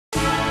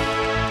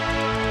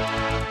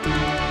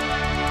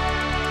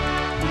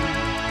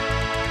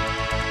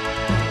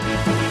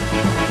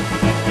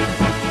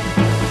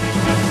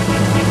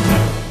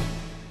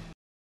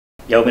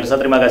Ya pemirsa,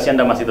 terima kasih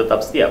Anda masih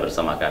tetap setia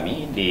bersama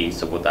kami di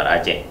seputar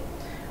Aceh.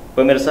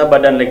 Pemirsa,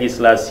 Badan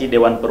Legislasi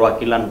Dewan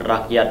Perwakilan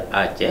Rakyat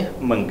Aceh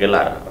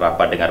menggelar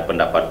rapat dengar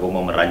pendapat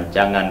umum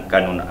rancangan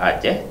Kanun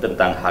Aceh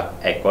tentang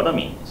hak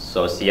ekonomi,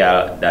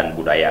 sosial, dan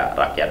budaya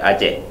rakyat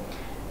Aceh.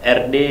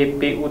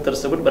 Rdpu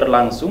tersebut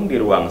berlangsung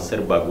di ruang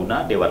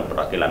serbaguna Dewan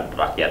Perwakilan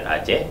Rakyat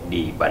Aceh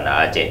di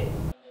Banda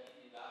Aceh.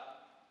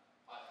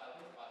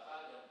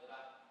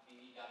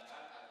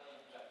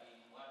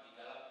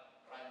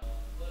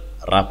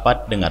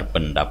 Rapat dengar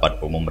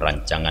pendapat umum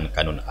rancangan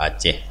Kanun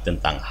Aceh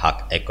tentang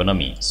hak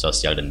ekonomi,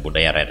 sosial, dan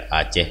budaya rakyat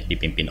Aceh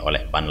dipimpin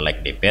oleh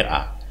Banleg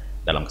DPRA.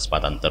 Dalam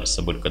kesempatan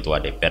tersebut,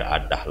 Ketua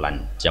DPRA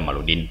Dahlan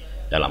Jamaluddin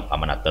dalam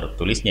amanat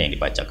tertulisnya yang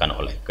dibacakan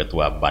oleh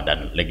Ketua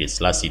Badan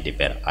Legislasi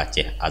DPR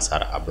Aceh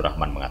Azhar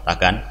Abdurrahman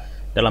mengatakan,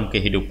 dalam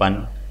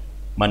kehidupan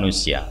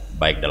manusia,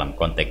 baik dalam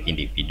konteks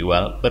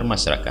individual,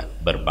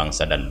 bermasyarakat,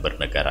 berbangsa, dan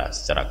bernegara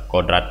secara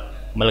kodrat,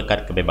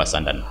 melekat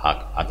kebebasan dan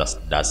hak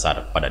atas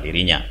dasar pada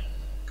dirinya.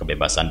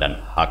 Kebebasan dan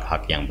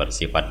hak-hak yang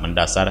bersifat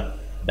mendasar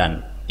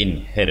dan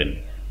inheren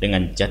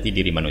dengan jati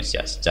diri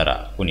manusia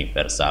secara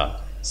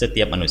universal.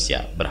 Setiap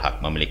manusia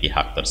berhak memiliki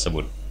hak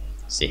tersebut,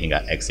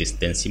 sehingga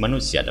eksistensi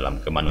manusia dalam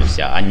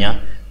kemanusiaannya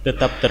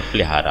tetap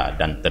terpelihara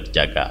dan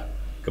terjaga.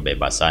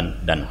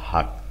 Kebebasan dan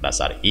hak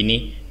dasar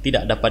ini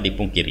tidak dapat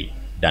dipungkiri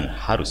dan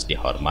harus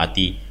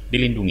dihormati,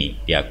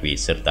 dilindungi, diakui,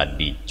 serta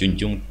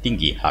dijunjung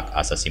tinggi hak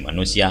asasi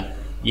manusia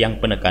yang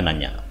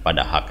penekanannya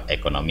pada hak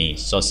ekonomi,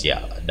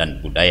 sosial, dan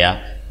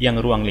budaya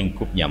yang ruang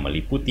lingkupnya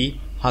meliputi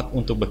hak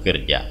untuk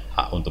bekerja,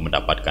 hak untuk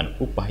mendapatkan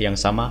upah yang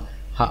sama,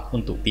 hak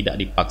untuk tidak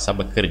dipaksa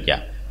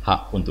bekerja,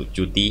 hak untuk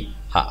cuti,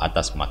 hak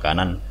atas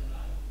makanan,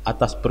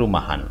 atas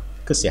perumahan,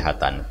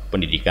 kesehatan,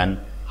 pendidikan,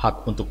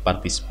 hak untuk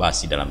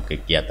partisipasi dalam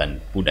kegiatan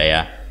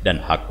budaya,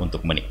 dan hak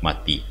untuk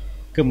menikmati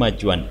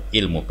kemajuan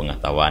ilmu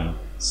pengetahuan,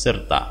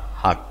 serta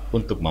hak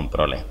untuk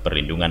memperoleh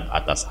perlindungan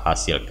atas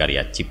hasil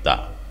karya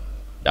cipta.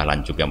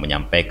 Dahlan juga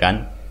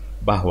menyampaikan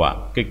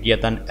bahwa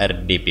kegiatan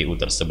Rdpu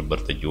tersebut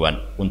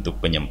bertujuan untuk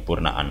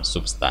penyempurnaan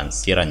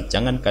substansi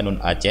rancangan Kanun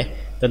Aceh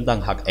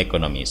tentang hak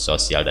ekonomi,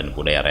 sosial, dan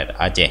budaya rakyat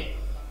Aceh,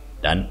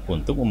 dan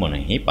untuk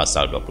memenuhi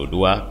pasal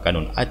 22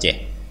 Kanun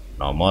Aceh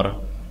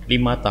nomor 5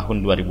 tahun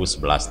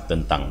 2011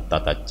 tentang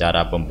tata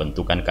cara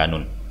pembentukan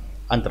kanun,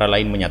 antara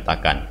lain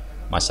menyatakan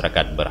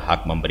masyarakat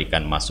berhak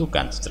memberikan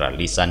masukan secara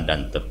lisan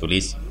dan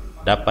tertulis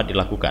dapat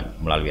dilakukan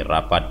melalui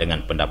rapat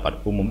dengan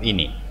pendapat umum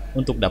ini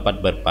untuk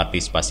dapat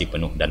berpartisipasi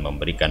penuh dan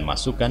memberikan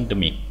masukan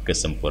demi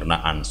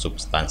kesempurnaan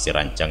substansi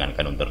rancangan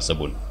kanun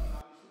tersebut.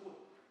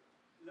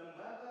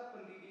 Lembaga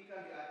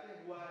pendidikan di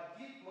Aceh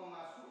wajib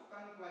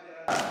memasukkan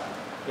pelajaran.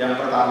 Yang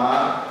pertama,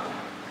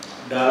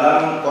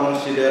 dalam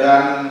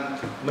konsideran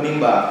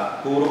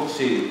menimbang huruf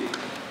C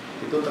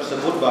itu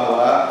tersebut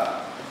bahwa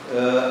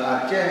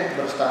Aceh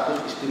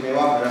berstatus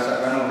istimewa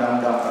berdasarkan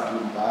Undang-Undang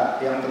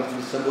 44 yang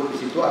tersebut di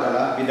situ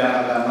adalah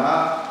bidang agama,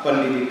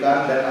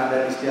 pendidikan, dan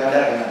adat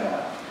istiadat yang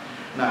ada.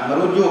 Nah,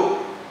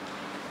 merujuk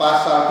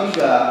pasal 3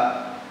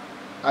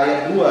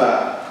 ayat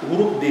 2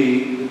 huruf D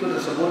itu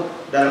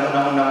tersebut dalam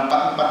Undang-Undang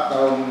 44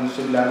 tahun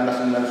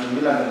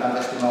 1999 tentang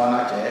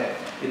keistimewaan Aceh,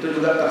 itu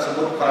juga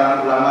tersebut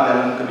peran ulama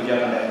dalam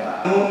kebijakan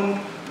daerah.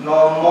 Kanun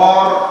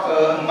nomor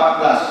 14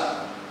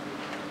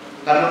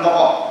 Kanun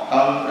pokok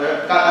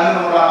Kanun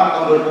nomor 8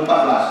 tahun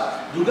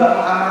 2014 juga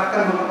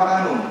mengamanatkan beberapa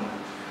kanun.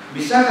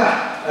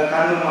 Bisakah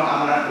kanun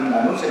mengamanatkan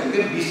kanun? Saya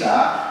pikir bisa,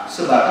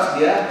 sebatas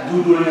dia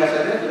judulnya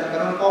saja tidak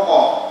kanun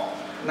pokok.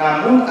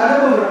 Namun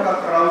ada beberapa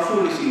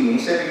klausul di sini,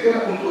 saya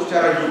pikir untuk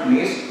secara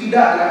juknis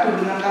tidak diatur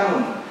dengan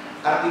kanun.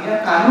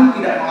 Artinya kanun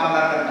tidak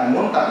mengamanatkan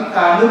kanun, tapi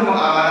kanun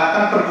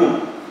mengamanatkan pergub.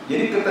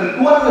 Jadi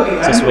ketentuan lebih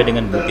lanjut sesuai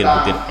dengan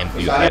butir-butir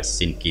MOU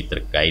Helsinki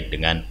terkait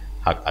dengan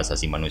hak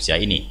asasi manusia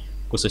ini,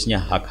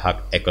 khususnya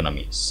hak-hak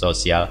ekonomi,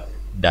 sosial,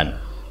 dan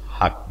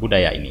hak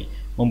budaya ini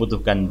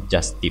membutuhkan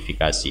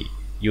justifikasi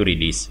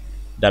yuridis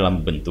dalam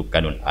bentuk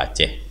Kanun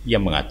Aceh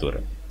yang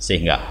mengatur,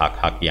 sehingga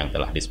hak-hak yang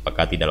telah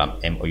disepakati dalam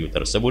MOU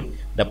tersebut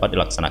dapat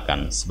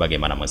dilaksanakan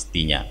sebagaimana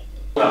mestinya.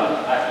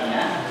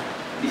 Artinya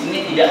di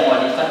sini tidak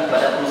mewajibkan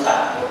kepada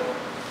perusahaan.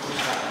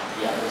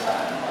 Ya,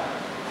 perusahaan.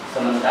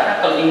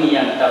 Sementara kalau ini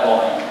yang kita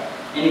bawa,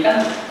 ini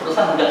kan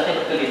perusahaan sudah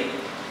saya berkelit.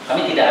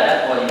 Kami tidak ada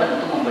kewajiban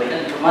untuk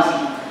memberikan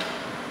informasi.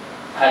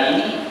 Hal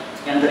ini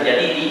yang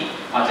terjadi di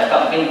masyarakat,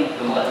 mungkin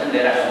Kementerian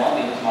Daerah semua,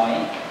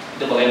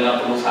 itu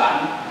bagaimana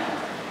perusahaan.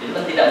 Itu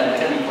kan tidak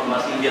memberikan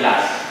informasi yang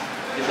jelas.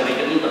 Jadi saya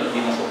pikir ini perlu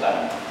dimasukkan.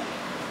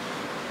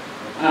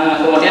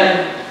 Kemudian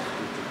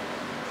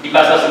di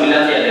pasal 9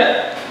 saya lihat,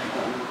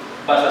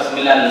 pasal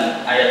 9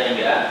 ayat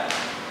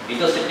 3,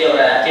 itu setiap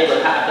orang Aceh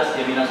berhak atas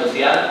jaminan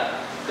sosial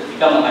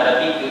ketika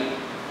menghadapi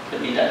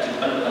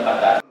ketidakcukupan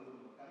pendapatan.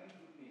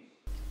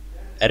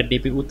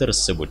 Rdpu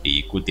tersebut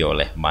diikuti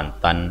oleh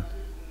mantan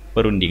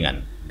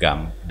perundingan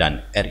GAM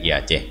dan RI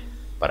Aceh,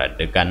 para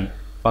dekan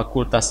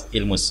Fakultas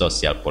Ilmu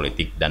Sosial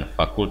Politik dan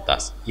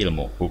Fakultas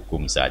Ilmu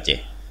Hukum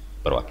se-Aceh,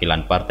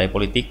 perwakilan partai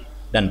politik,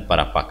 dan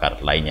para pakar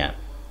lainnya.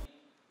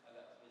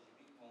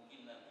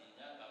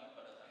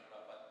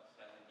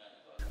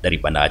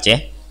 Dari Banda Aceh,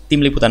 Tim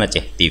Liputan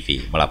Aceh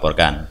TV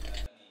melaporkan.